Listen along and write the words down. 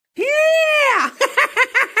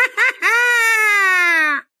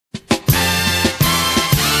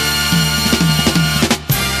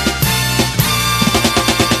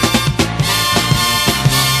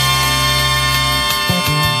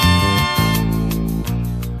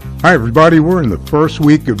Hi, everybody. We're in the first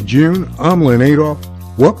week of June. I'm Len Adolph.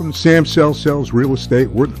 Welcome to Sam Sells Real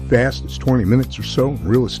Estate. We're the fastest 20 minutes or so in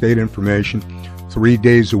real estate information, 3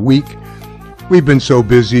 days a week. We've been so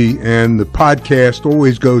busy, and the podcast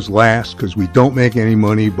always goes last because we don't make any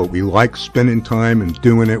money, but we like spending time and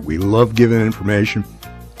doing it. We love giving information,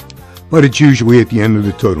 but it's usually at the end of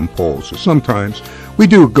the totem pole. So sometimes we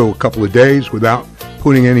do go a couple of days without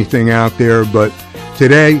putting anything out there, but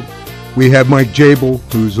today we have Mike Jabel,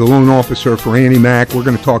 who's a loan officer for Annie Mac. We're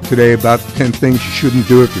going to talk today about the 10 things you shouldn't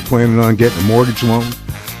do if you're planning on getting a mortgage loan.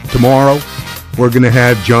 Tomorrow, we're going to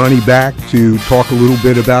have Johnny back to talk a little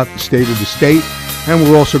bit about the state of the state. And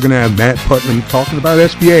we're also going to have Matt Putnam talking about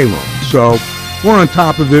SBA loans. So we're on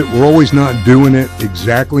top of it. We're always not doing it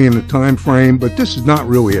exactly in the time frame, but this is not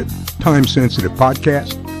really a time-sensitive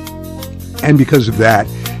podcast. And because of that,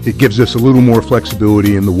 it gives us a little more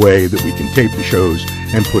flexibility in the way that we can tape the shows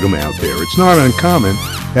and put them out there. It's not uncommon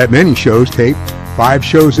that many shows tape 5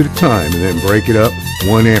 shows at a time and then break it up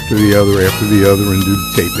one after the other, and do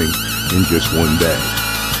the taping in just one day.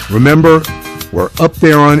 Remember, we're up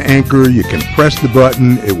there on Anchor. You can press the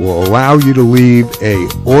button. It will allow you to leave a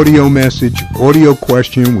audio message, audio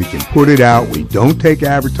question. We can put it out. We don't take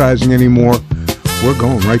advertising anymore. We're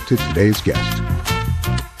going right to today's guest.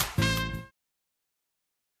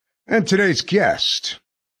 And today's guest,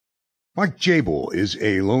 Mike Jabel, is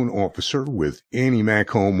a loan officer with Annie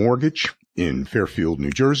Mac Home Mortgage in Fairfield,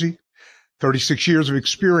 New Jersey. 36 years of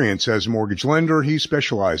experience as a mortgage lender. He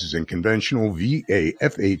specializes in conventional VA,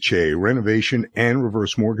 FHA, renovation, and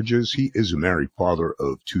reverse mortgages. He is a married father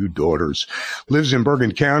of 2 daughters. Lives in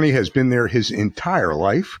Bergen County, has been there his entire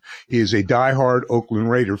life. He is a diehard Oakland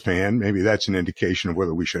Raider fan. Maybe that's an indication of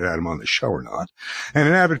whether we should have him on the show or not. And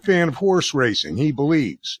an avid fan of horse racing. He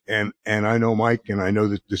believes, and I know Mike, and I know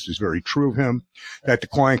that this is very true of him, that the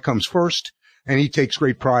client comes first, and he takes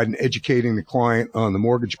great pride in educating the client on the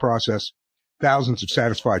mortgage process. Thousands of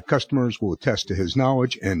satisfied customers will attest to his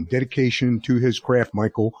knowledge and dedication to his craft.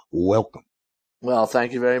 Michael, welcome. Well,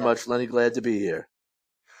 thank you very much, Lenny. Glad to be here.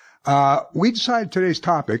 We decided today's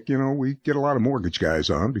topic, we get a lot of mortgage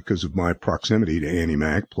guys on because of my proximity to Annie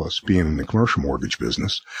Mac, plus being in the commercial mortgage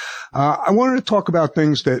business. I wanted to talk about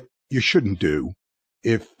things that you shouldn't do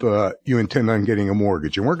if you intend on getting a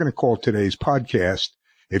mortgage. And we're going to call today's podcast,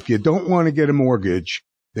 If You Don't Want to Get a Mortgage,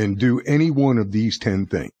 Then Do Any One of These 10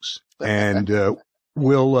 Things. And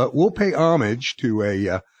we'll pay homage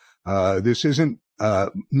to this isn't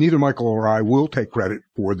neither Michael or I will take credit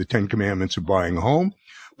for the 10 commandments of buying a home,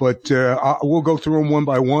 but we'll go through them one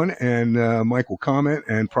by one, and Mike will comment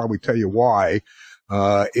and probably tell you why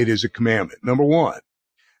it is a commandment. Number 1,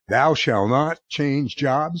 thou shalt not change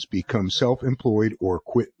jobs, become self-employed, or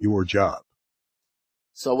quit your job.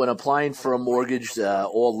 So when applying for a mortgage,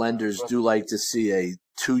 all lenders do like to see a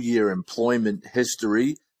 2-year employment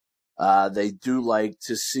history. They do like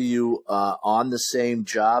to see you on the same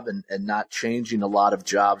job and not changing a lot of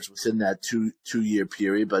jobs within that two-year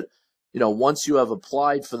period. But, once you have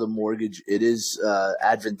applied for the mortgage, it is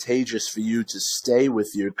advantageous for you to stay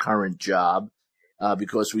with your current job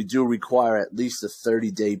because we do require at least a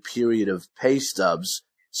 30-day period of pay stubs.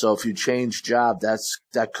 So if you change job,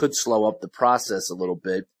 that could slow up the process a little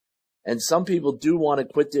bit. And some people do want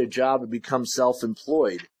to quit their job and become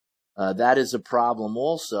self-employed. That is a problem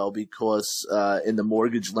also because in the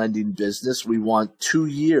mortgage lending business, we want 2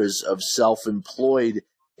 years of self-employed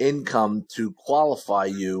income to qualify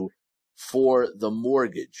you for the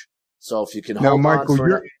mortgage. So if you can hold Michael, on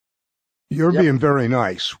for you're being very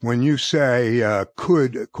nice. When you say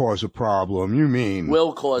could cause a problem, you mean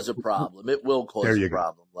will cause a problem. It will cause a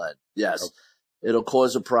problem, Len. Yes, It'll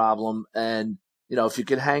cause a problem. And, if you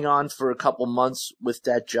can hang on for a couple months with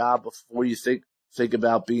that job before you think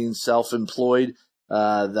about being self-employed,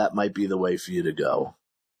 that might be the way for you to go.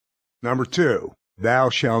 Number 2, thou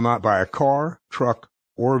shalt not buy a car, truck,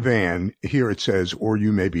 or van. Here it says, or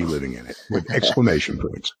you may be living in it, with exclamation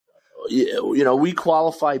points. We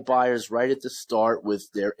qualify buyers right at the start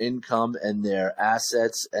with their income and their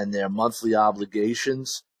assets and their monthly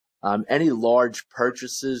obligations. Any large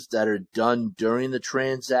purchases that are done during the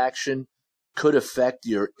transaction could affect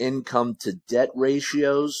your income to debt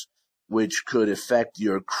ratios, which could affect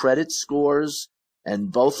your credit scores.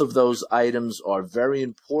 And both of those items are very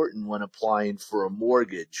important when applying for a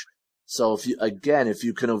mortgage. So if you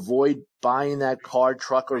can avoid buying that car,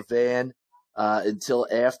 truck, or van until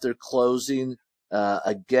after closing,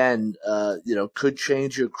 could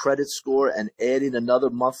change your credit score, and adding another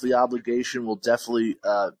monthly obligation will definitely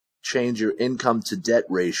change your income to debt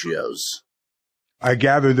ratios. I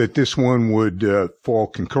gather that this one would fall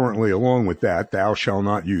concurrently along with that. Thou shalt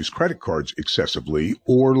not use credit cards excessively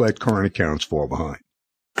or let current accounts fall behind.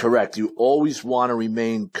 Correct. You always want to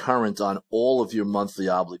remain current on all of your monthly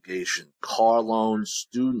obligation, car loans,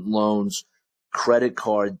 student loans, credit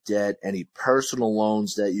card debt, any personal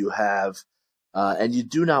loans that you have. And you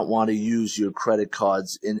do not want to use your credit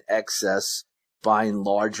cards in excess, buying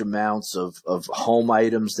large amounts of home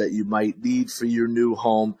items that you might need for your new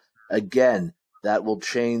home. Again, that will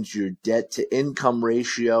change your debt to income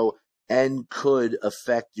ratio and could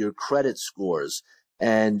affect your credit scores.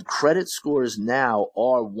 And credit scores now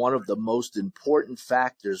are one of the most important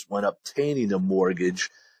factors when obtaining a mortgage.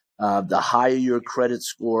 The higher your credit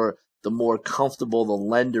score, the more comfortable the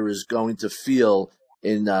lender is going to feel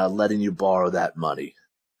in letting you borrow that money.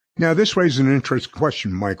 Now, this raises an interesting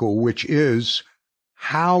question, Michael, which is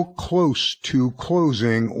how close to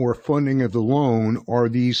closing or funding of the loan are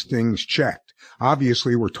these things checked?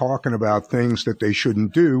 Obviously, we're talking about things that they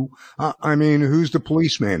shouldn't do. I mean, who's the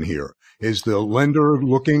policeman here? Is the lender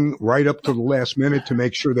looking right up to the last minute to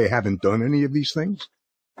make sure they haven't done any of these things?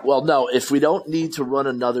 Well, no, if we don't need to run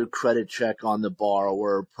another credit check on the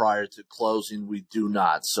borrower prior to closing, we do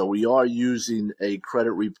not. So we are using a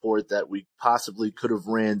credit report that we possibly could have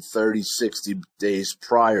ran 30, 60 days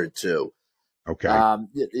prior to. Okay.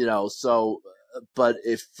 But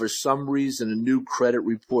if for some reason a new credit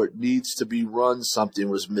report needs to be run, something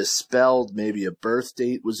was misspelled, maybe a birth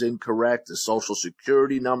date was incorrect, a social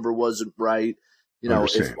security number wasn't right,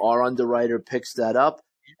 if our underwriter picks that up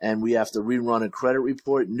and we have to rerun a credit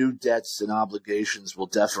report, new debts and obligations will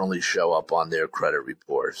definitely show up on their credit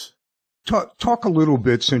reports. Talk a little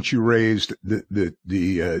bit, since you raised the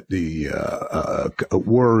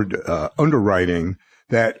word underwriting,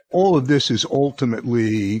 that all of this is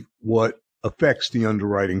ultimately what affects the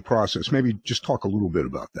underwriting process. Maybe just talk a little bit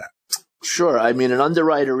about that. Sure. I mean, an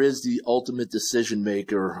underwriter is the ultimate decision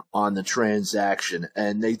maker on the transaction,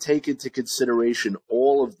 and they take into consideration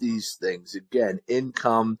all of these things. Again,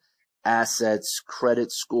 income, assets,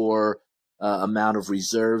 credit score, amount of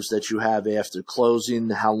reserves that you have after closing,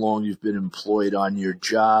 how long you've been employed on your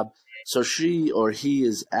job. So she or he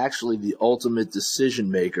is actually the ultimate decision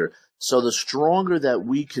maker. So the stronger that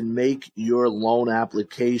we can make your loan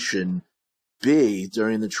application be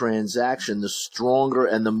during the transaction, the stronger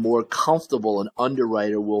and the more comfortable an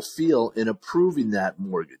underwriter will feel in approving that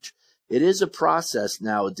mortgage. It is a process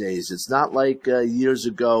nowadays. It's not like years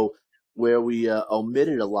ago where we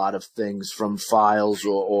omitted a lot of things from files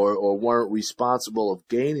or weren't responsible of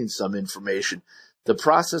gaining some information. The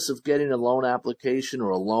process of getting a loan application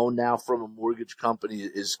or a loan now from a mortgage company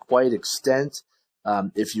is quite extent.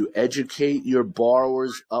 If you educate your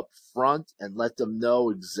borrowers up front and let them know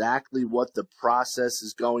exactly what the process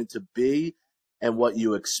is going to be and what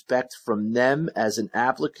you expect from them as an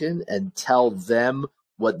applicant, and tell them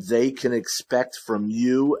what they can expect from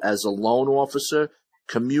you as a loan officer,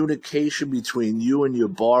 communication between you and your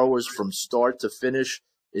borrowers from start to finish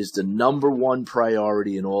is the number one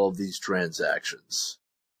priority in all of these transactions.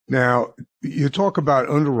 Now, you talk about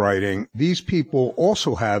underwriting. These people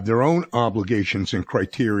also have their own obligations and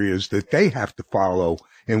criterias that they have to follow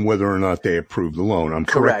in whether or not they approve the loan. I'm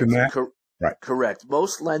correct in that? Right. Correct.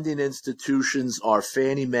 Most lending institutions are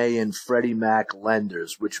Fannie Mae and Freddie Mac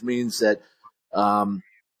lenders, which means that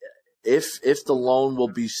if the loan will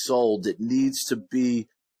be sold, it needs to be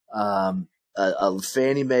a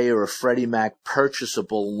Fannie Mae or a Freddie Mac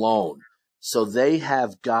purchasable loan. So they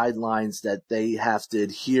have guidelines that they have to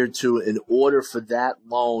adhere to in order for that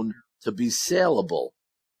loan to be saleable.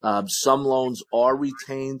 Some loans are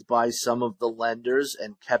retained by some of the lenders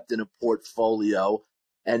and kept in a portfolio.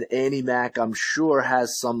 And Annie Mac, I'm sure,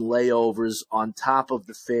 has some layovers on top of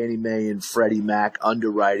the Fannie Mae and Freddie Mac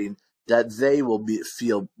underwriting that they will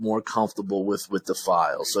feel more comfortable with the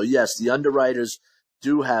file. So yes, the underwriters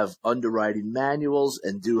do have underwriting manuals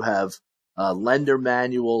and do have lender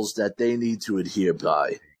manuals that they need to adhere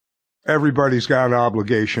by. Everybody's got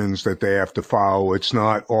obligations that they have to follow. It's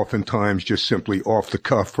not oftentimes just simply off the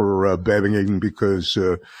cuff or begging because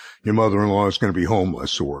your mother-in-law is going to be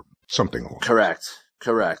homeless or something like that.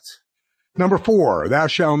 Correct. Number 4, thou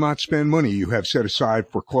shalt not spend money you have set aside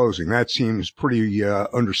for closing. That seems pretty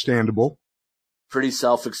understandable. Pretty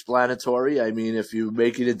self-explanatory. I mean, if you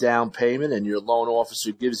make it a down payment and your loan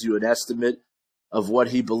officer gives you an estimate of what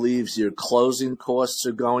he believes your closing costs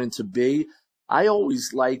are going to be, I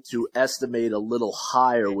always like to estimate a little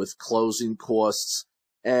higher with closing costs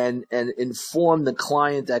and inform the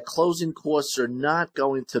client that closing costs are not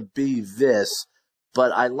going to be this,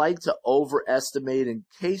 but I like to overestimate in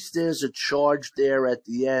case there's a charge there at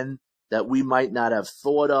the end that we might not have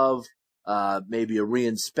thought of, maybe a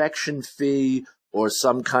reinspection fee or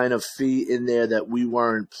some kind of fee in there that we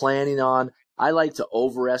weren't planning on. I like to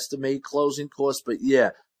overestimate closing costs, but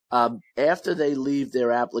after they leave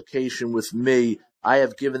their application with me, I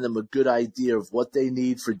have given them a good idea of what they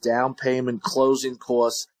need for down payment, closing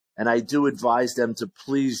costs, and I do advise them to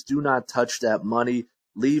please do not touch that money.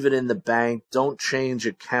 Leave it in the bank. Don't change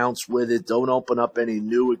accounts with it. Don't open up any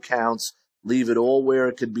new accounts. Leave it all where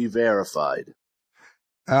it can be verified.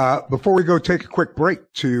 Before we go take a quick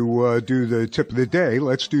break to do the tip of the day,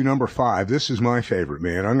 let's do number 5. This is my favorite,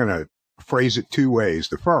 man. I'm going to phrase it 2 ways.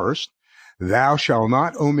 The first, thou shalt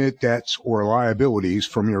not omit debts or liabilities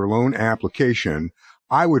from your loan application.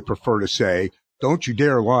 I would prefer to say, don't you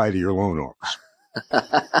dare lie to your loan officer.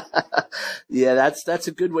 Yeah, that's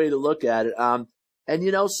a good way to look at it.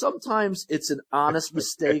 And sometimes it's an honest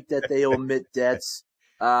mistake that they omit debts.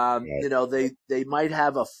 They might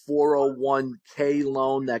have a 401k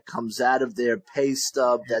loan that comes out of their pay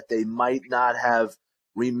stub that they might not have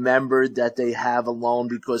remembered that they have a loan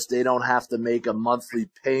because they don't have to make a monthly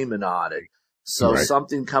payment on it. So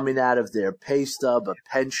something coming out of their pay stub, a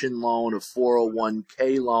pension loan, a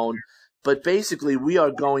 401k loan. But basically, we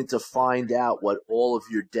are going to find out what all of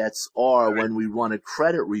your debts are when we run a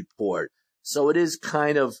credit report. So it is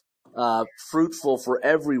kind of fruitful for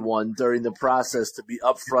everyone during the process to be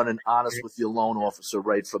upfront and honest with your loan officer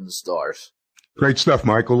right from the start. Great stuff,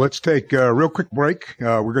 Michael. Let's take a real quick break.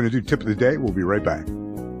 We're going to do tip of the day. We'll be right back.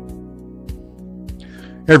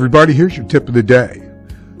 Hey, everybody, here's your tip of the day.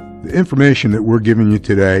 The information that we're giving you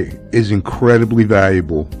today is incredibly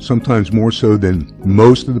valuable, sometimes more so than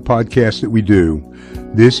most of the podcasts that we do.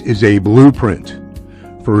 This is a blueprint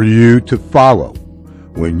for you to follow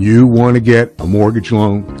when you want to get a mortgage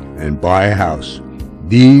loan and buy a house.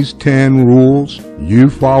 These 10 rules,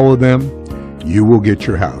 you follow them, you will get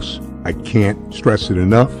your house. I can't stress it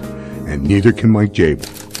enough, and neither can Mike Jabel.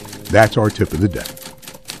 That's our tip of the day.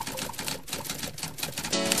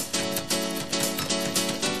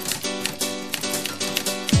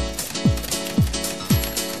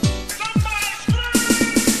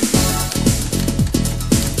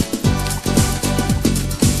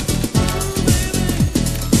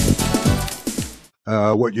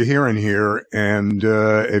 What you're hearing here, and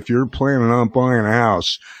if you're planning on buying a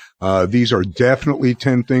house, these are definitely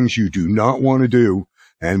 10 things you do not want to do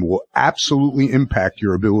and will absolutely impact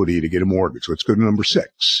your ability to get a mortgage. Let's go to number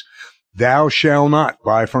 6. Thou shall not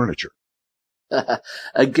buy furniture.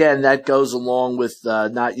 Again, that goes along with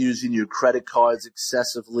not using your credit cards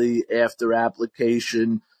excessively after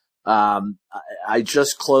application. I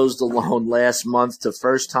just closed a loan last month to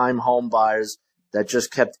first-time home buyers that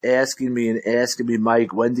just kept asking me,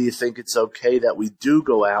 Mike, when do you think it's okay that we do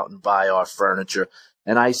go out and buy our furniture?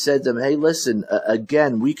 And I said to them, hey, listen,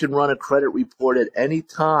 again, we can run a credit report at any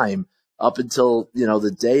time up until,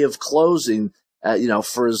 the day of closing,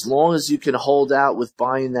 for as long as you can hold out with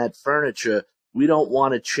buying that furniture. We don't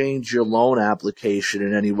want to change your loan application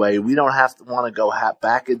in any way. We don't have to want to go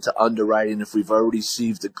back into underwriting if we've already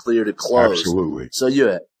received a clear to close. Absolutely.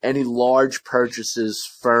 So any large purchases,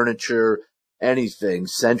 furniture, anything,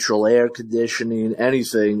 central air conditioning,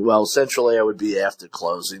 anything. Well, central air would be after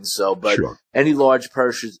closing. But sure. Any large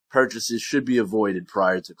purchases should be avoided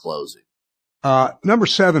prior to closing. Number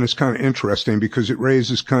 7 is kind of interesting because it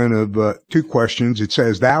raises kind of 2 questions. It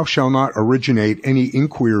says, thou shall not originate any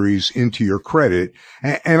inquiries into your credit.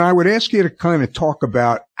 And I would ask you to kind of talk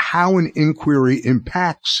about how an inquiry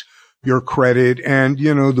impacts your credit and,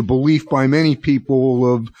 the belief by many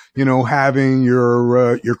people of, having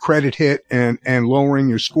your credit hit and lowering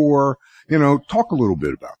your score. Talk a little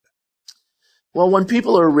bit about that. Well, when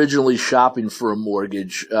people are originally shopping for a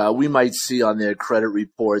mortgage, we might see on their credit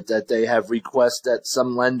report that they have requests that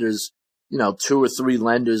some lenders, 2 or 3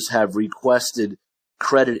 lenders have requested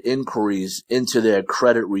credit inquiries into their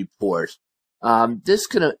credit report. This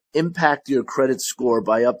can impact your credit score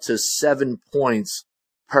by up to 7 points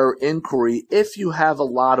per inquiry if you have a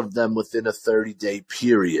lot of them within a 30-day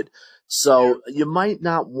period. So you might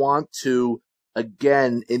not want to,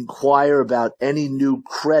 again, inquire about any new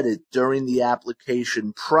credit during the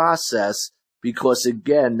application process because,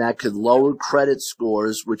 again, that could lower credit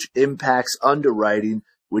scores, which impacts underwriting,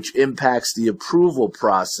 which impacts the approval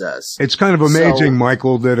process. It's kind of amazing,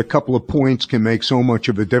 Michael, that a couple of points can make so much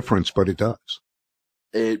of a difference, but it does.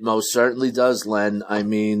 It most certainly does, Len. I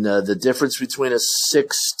mean, the difference between a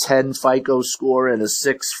 610 FICO score and a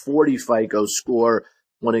 640 FICO score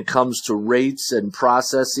when it comes to rates and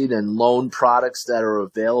processing and loan products that are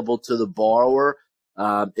available to the borrower,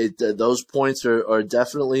 those points are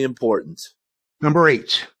definitely important. Number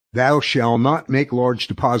 8, thou shalt not make large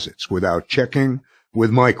deposits without checking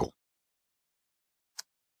with Michael.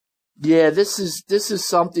 Yeah, this is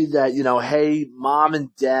something that, hey, mom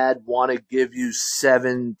and dad want to give you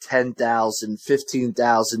 $7,000, $10,000,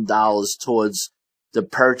 $15,000 towards the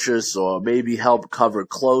purchase, or maybe help cover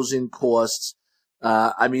closing costs.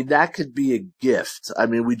 I mean, that could be a gift. I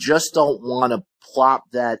mean, we just don't want to plop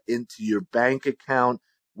that into your bank account.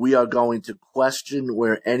 We are going to question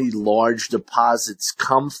where any large deposits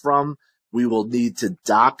come from. We will need to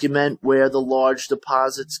document where the large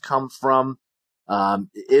deposits come from.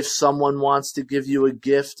 If someone wants to give you a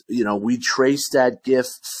gift, we trace that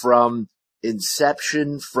gift from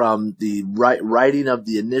inception, from the writing of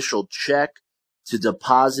the initial check to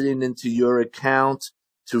depositing into your account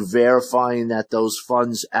to verifying that those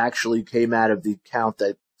funds actually came out of the account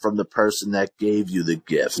that from the person that gave you the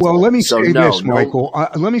gift. Well, let me say this, Michael.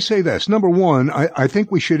 Let me say this. Number one, I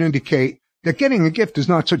think we should indicate that getting a gift is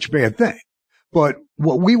not such a bad thing. But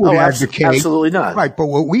what we would advocate, absolutely not. Right. But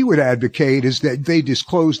what we would advocate is that they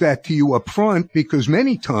disclose that to you up front, because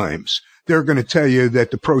many times they're going to tell you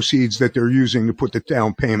that the proceeds that they're using to put the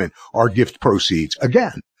down payment are gift proceeds.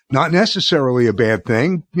 Again, not necessarily a bad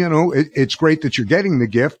thing. It's great that you're getting the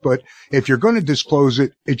gift, but if you're going to disclose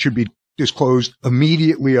it, it should be disclosed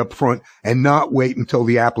immediately up front and not wait until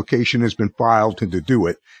the application has been filed and to do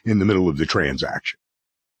it in the middle of the transaction.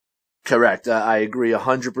 Correct. I agree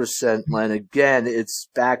 100%, Len. Again, it's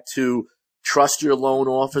back to trust your loan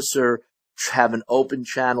officer, have an open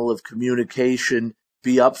channel of communication,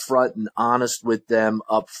 be upfront and honest with them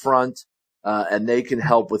up front, and they can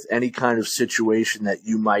help with any kind of situation that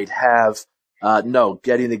you might have. No,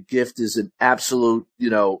 getting a gift is an absolute,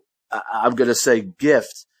 I'm going to say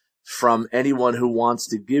gift from anyone who wants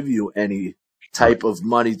to give you any type of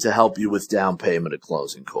money to help you with down payment and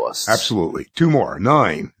closing costs. Absolutely. 2 more.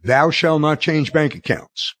 9, thou shall not change bank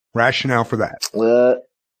accounts. Rationale for that?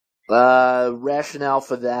 Rationale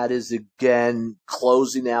for that is, again,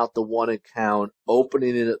 closing out the one account,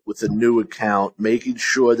 opening it with a new account, making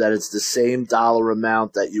sure that it's the same dollar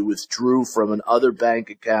amount that you withdrew from another bank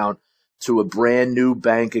account to a brand new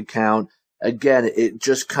bank account. Again, it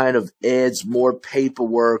just kind of adds more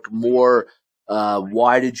paperwork, more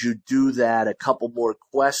why did you do that? A couple more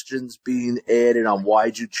questions being added on why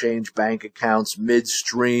did you change bank accounts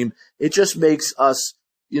midstream. It just makes us,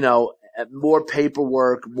 more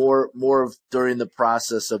paperwork, more during the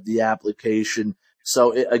process of the application.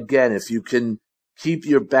 So again, if you can keep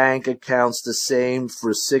your bank accounts the same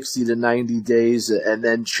for 60 to 90 days and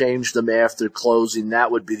then change them after closing, that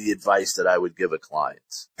would be the advice that I would give a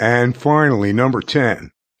client. And finally, number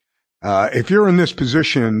 10. If you're in this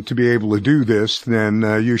position to be able to do this, then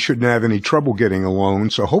you shouldn't have any trouble getting a loan.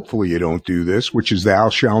 So hopefully you don't do this, which is thou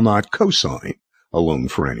shall not co-sign a loan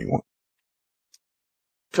for anyone.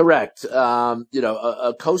 Correct.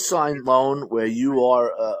 A co-sign loan where you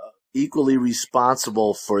are equally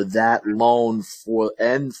responsible for that loan for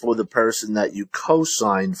the person that you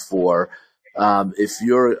co-signed for. If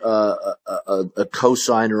you're a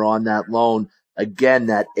co-signer on that loan, again,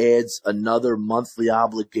 that adds another monthly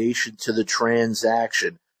obligation to the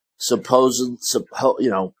transaction. Hopefully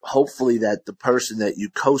that the person that you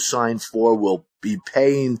co-signed for will be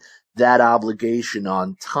paying that obligation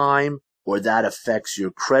on time, or that affects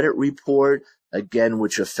your credit report, again,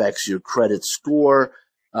 which affects your credit score.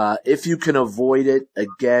 If you can avoid it,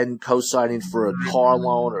 again, co-signing for a car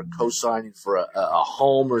loan or co-signing for a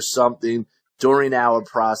home or something, during our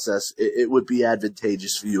process, it would be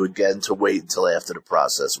advantageous for you, again, to wait until after the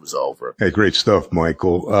process was over. Hey, great stuff,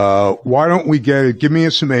 Michael. Why don't we give me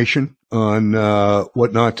a summation on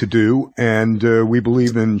what not to do? And we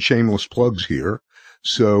believe in shameless plugs here.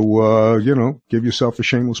 So, give yourself a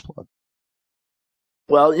shameless plug.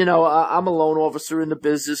 Well, I'm a loan officer in the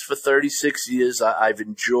business for 36 years. I've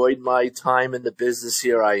enjoyed my time in the business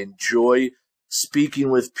here. I enjoy speaking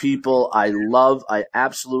with people. I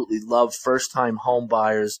absolutely love first-time home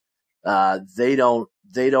buyers. They don't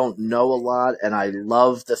know a lot, and I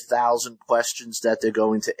love the 1,000 questions that they're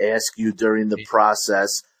going to ask you during the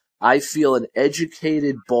process. I feel an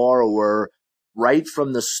educated borrower right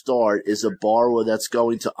from the start is a borrower that's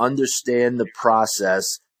going to understand the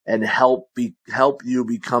process and help you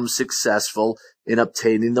become successful in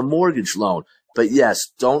obtaining the mortgage loan. But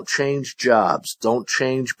yes, don't change jobs. Don't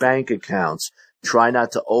change bank accounts. Try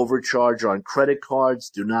not to overcharge on credit cards.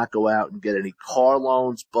 Do not go out and get any car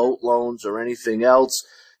loans, boat loans, or anything else.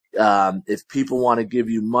 If people want to give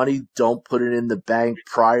you money, don't put it in the bank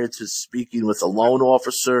prior to speaking with a loan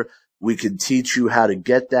officer. We can teach you how to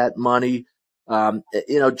get that money.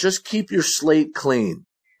 Just keep your slate clean.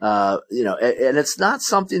 And it's not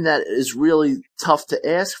something that is really tough to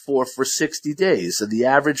ask for 60 days. So the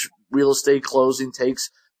average real estate closing takes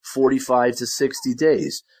 45 to 60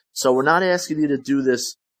 days. So we're not asking you to do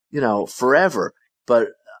this, forever, but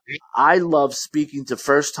I love speaking to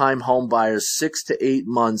first-time home buyers 6 to 8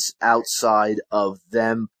 months outside of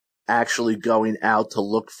them actually going out to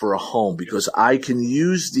look for a home, because I can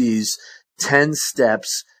use these 10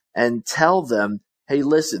 steps and tell them, hey,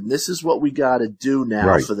 listen, this is what we got to do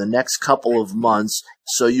now for the next couple of months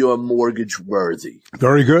so you're mortgage worthy.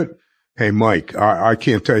 Very good. Hey, Mike, I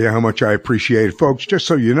can't tell you how much I appreciate it. Folks, just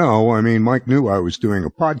so you know, I mean, Mike knew I was doing a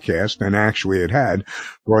podcast and actually had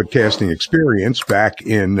broadcasting experience back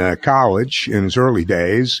in college in his early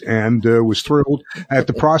days, and was thrilled at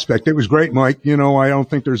the prospect. It was great, Mike. I don't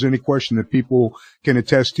think there's any question that people can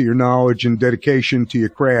attest to your knowledge and dedication to your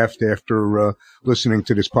craft after listening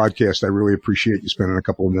to this podcast. I really appreciate you spending a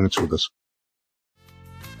couple of minutes with us.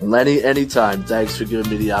 Lenny, anytime. Thanks for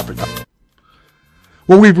giving me the opportunity.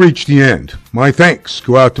 Well, we've reached the end. My thanks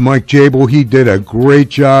go out to Mike Jabel. He did a great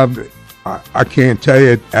job. I can't tell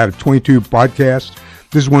you, out of 22 podcasts,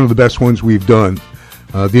 this is one of the best ones we've done.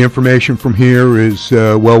 The information from here is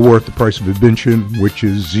well worth the price of admission, which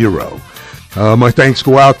is $0. My thanks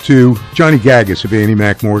go out to Johnny Gaggas of Annie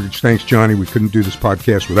Mac Mortgage. Thanks, Johnny. We couldn't do this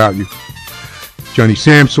podcast without you. Johnny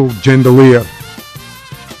Samsel, Jen D'Elia,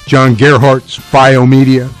 John Gerhardt's Bio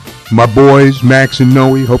Media. My boys, Max and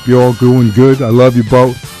Noe, hope you're all doing good. I love you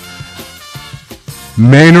both.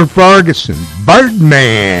 Maynard Ferguson,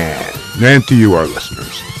 Birdman, and to you, our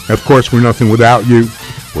listeners. Of course, we're nothing without you.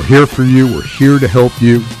 We're here for you. We're here to help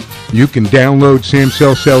you. You can download Sam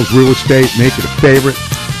Cell Sells Real Estate, make it a favorite.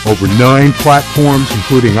 Over 9 platforms,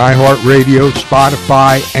 including iHeartRadio,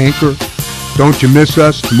 Spotify, Anchor. Don't you miss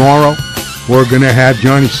us tomorrow. We're going to have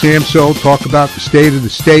Johnny Samsel talk about the state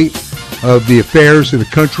of the affairs of the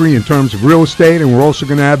country in terms of real estate, and we're also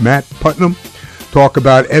going to have Matt Putnam talk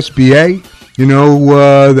about SBA.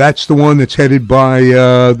 That's the one that's headed by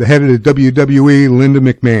the head of the WWE, Linda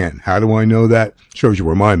McMahon. How do I know that? Shows you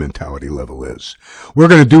where my mentality level is. We're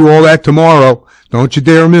going to do all that tomorrow. Don't you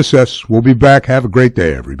dare miss us. We'll be back. Have a great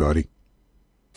day, everybody.